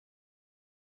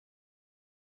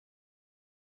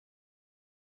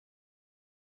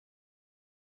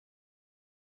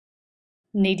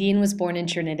Nadine was born in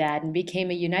Trinidad and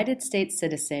became a United States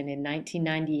citizen in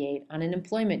 1998 on an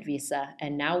employment visa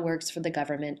and now works for the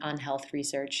government on health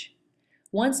research.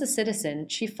 Once a citizen,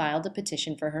 she filed a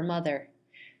petition for her mother.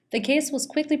 The case was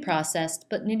quickly processed,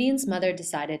 but Nadine's mother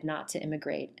decided not to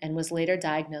immigrate and was later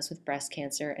diagnosed with breast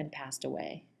cancer and passed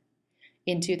away.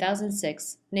 In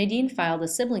 2006, Nadine filed a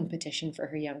sibling petition for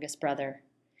her youngest brother.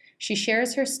 She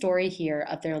shares her story here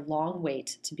of their long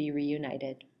wait to be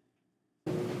reunited.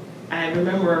 I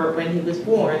remember when he was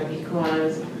born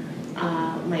because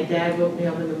my dad woke me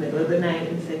up in the middle of the night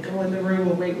and said, "Go in the room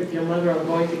and wait with your mother, I'm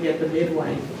going to get the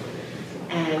midwife."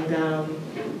 And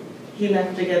he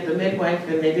left to get the midwife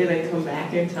and they didn't come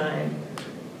back in time.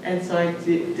 And so I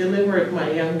delivered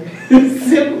my young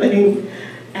sibling,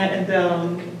 and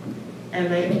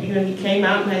he came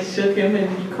out and I shook him and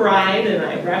he cried and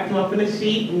I wrapped him up in a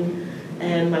sheet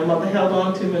and my mother held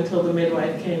on to him until the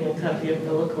midwife came and cut the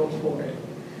umbilical cord.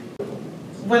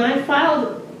 When I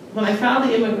filed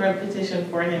the immigrant petition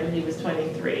for him, he was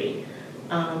 23.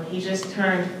 He just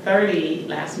turned 30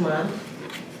 last month,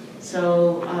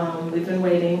 so we've been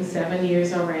waiting 7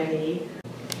 years already.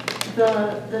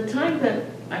 The time that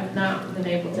I've not been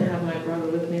able to have my brother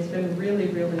with me has been really,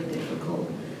 really difficult,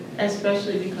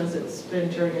 especially because it's been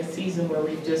during a season where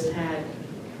we've just had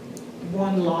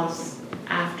one loss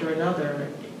after another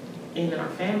in our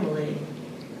family.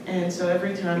 And so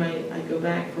every time I go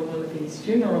back for one of these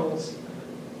funerals,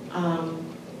 I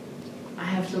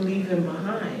have to leave him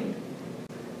behind.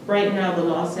 Right now the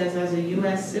law says as a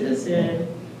U.S. citizen,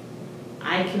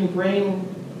 I can bring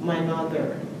my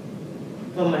mother,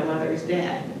 but my mother's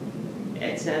dead.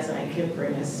 It says I can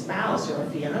bring a spouse or a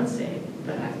fiance,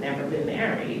 but I've never been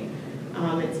married.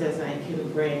 It says I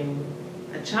can bring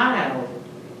a child,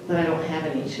 but I don't have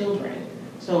any children.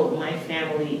 So my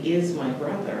family is my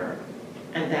brother,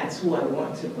 and that's who I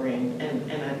want to bring,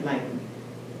 and I'd like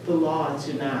the law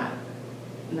to not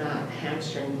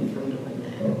hamstring me from doing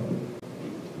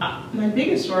that. My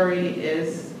biggest worry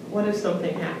is, what if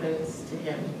something happens to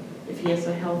him? If he has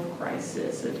a health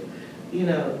crisis,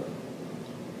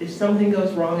 if something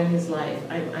goes wrong in his life,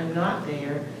 I'm not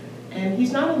there. And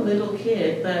he's not a little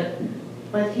kid,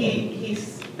 but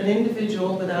he's an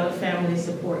individual without a family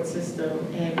support system,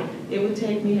 and it would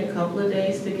take me a couple of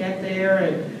days to get there,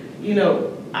 and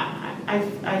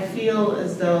I feel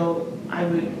as though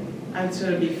I'd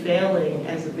sort of be failing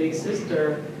as a big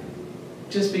sister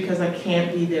just because I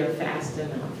can't be there fast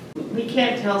enough. We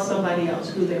can't tell somebody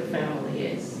else who their family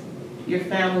is. Your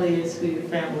family is who your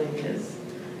family is.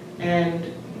 And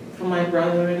for my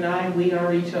brother and I, we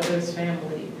are each other's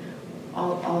family.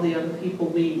 All the other people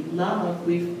we love,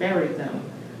 we've buried them.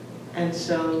 And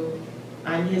so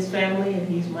I'm his family and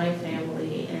he's my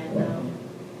family.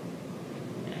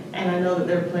 And I know that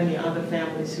there are plenty of other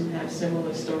families who have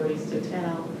similar stories to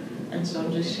tell. And so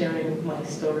I'm just sharing my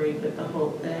story with the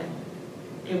hope that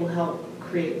it will help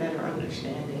create better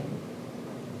understanding.